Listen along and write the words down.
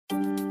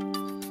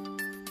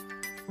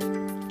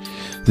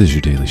This is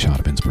your Daily Shot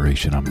of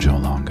Inspiration. I'm Joe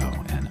Longo,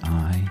 and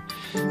I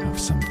have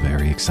some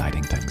very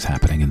exciting things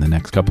happening in the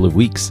next couple of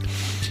weeks.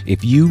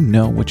 If you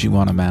know what you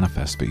want to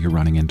manifest, but you're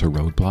running into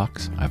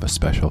roadblocks, I have a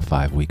special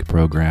 5-week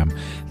program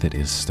that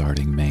is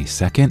starting May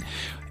 2nd.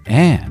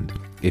 And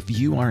if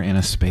you are in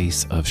a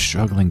space of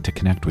struggling to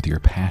connect with your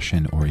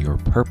passion or your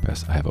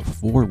purpose, I have a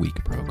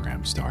 4-week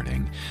program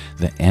starting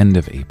the end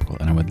of April.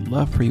 And I would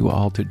love for you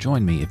all to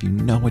join me if you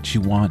know what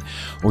you want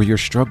or you're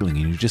struggling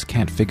and you just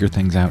can't figure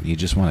things out and you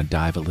just want to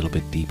dive a little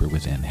bit deeper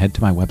within. Head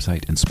to my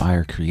website,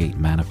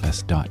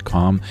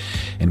 inspirecreatemanifest.com,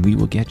 and we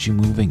will get you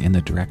moving in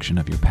the direction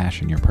of your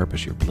passion, your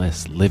purpose, your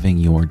bliss, living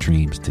your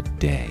dreams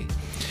today.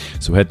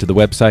 So head to the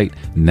website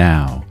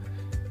now.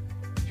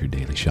 Your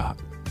daily shot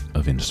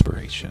of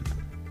inspiration.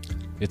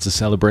 It's a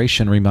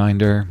celebration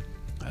reminder.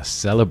 A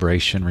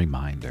celebration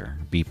reminder.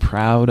 Be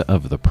proud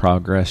of the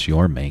progress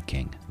you're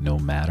making, no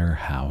matter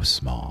how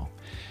small.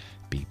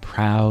 Be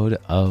proud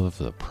of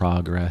the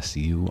progress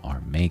you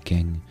are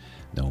making,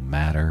 no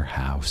matter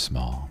how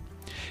small.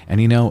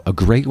 And you know, a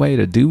great way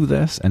to do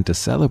this and to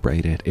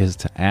celebrate it is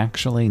to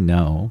actually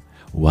know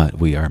what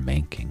we are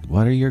making.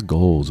 What are your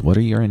goals? What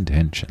are your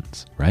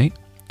intentions, right?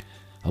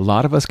 A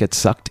lot of us get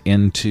sucked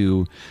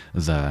into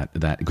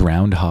that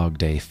Groundhog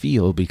Day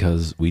feel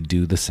because we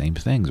do the same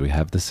things. We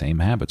have the same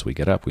habits. We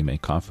get up, we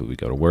make coffee, we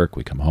go to work,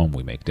 we come home,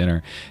 we make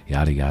dinner,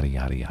 yada, yada,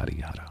 yada, yada,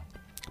 yada.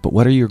 But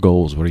what are your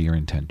goals? What are your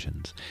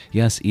intentions?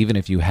 Yes, even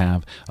if you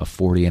have a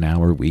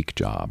 40-an-hour week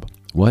job,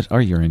 what are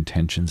your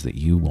intentions that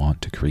you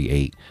want to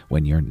create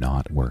when you're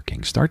not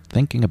working? Start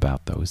thinking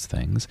about those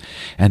things.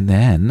 And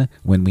then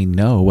when we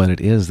know what it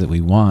is that we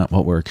want,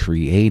 what we're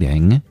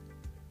creating,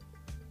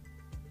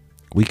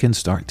 we can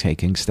start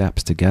taking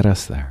steps to get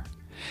us there.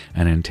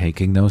 And in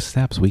taking those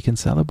steps, we can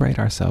celebrate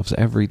ourselves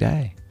every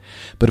day.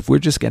 But if we're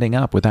just getting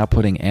up without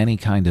putting any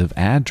kind of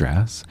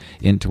address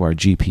into our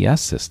GPS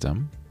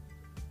system,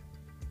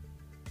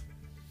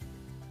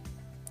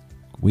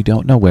 we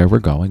don't know where we're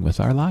going with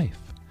our life.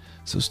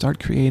 So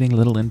start creating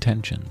little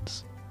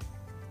intentions.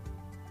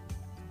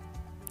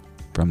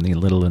 From the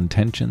little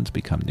intentions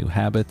become new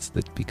habits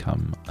that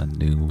become a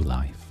new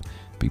life.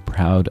 Be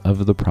proud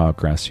of the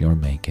progress you're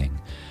making,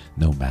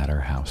 no matter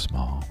how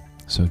small.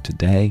 So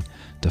today,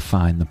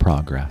 define the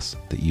progress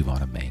that you want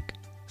to make.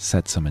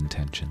 Set some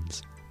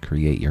intentions.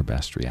 Create your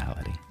best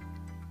reality.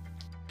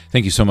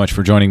 Thank you so much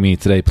for joining me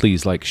today.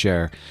 Please like,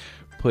 share,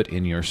 put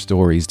in your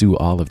stories, do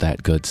all of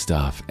that good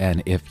stuff.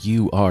 And if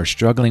you are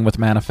struggling with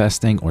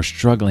manifesting or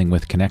struggling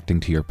with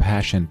connecting to your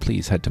passion,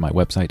 please head to my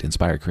website,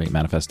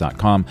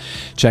 inspirecreatemanifest.com.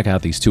 Check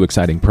out these 2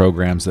 exciting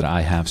programs that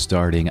I have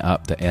starting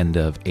up the end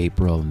of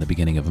April and the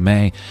beginning of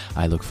May.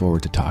 I look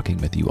forward to talking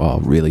with you all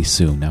really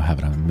soon. Now have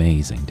an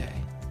amazing day.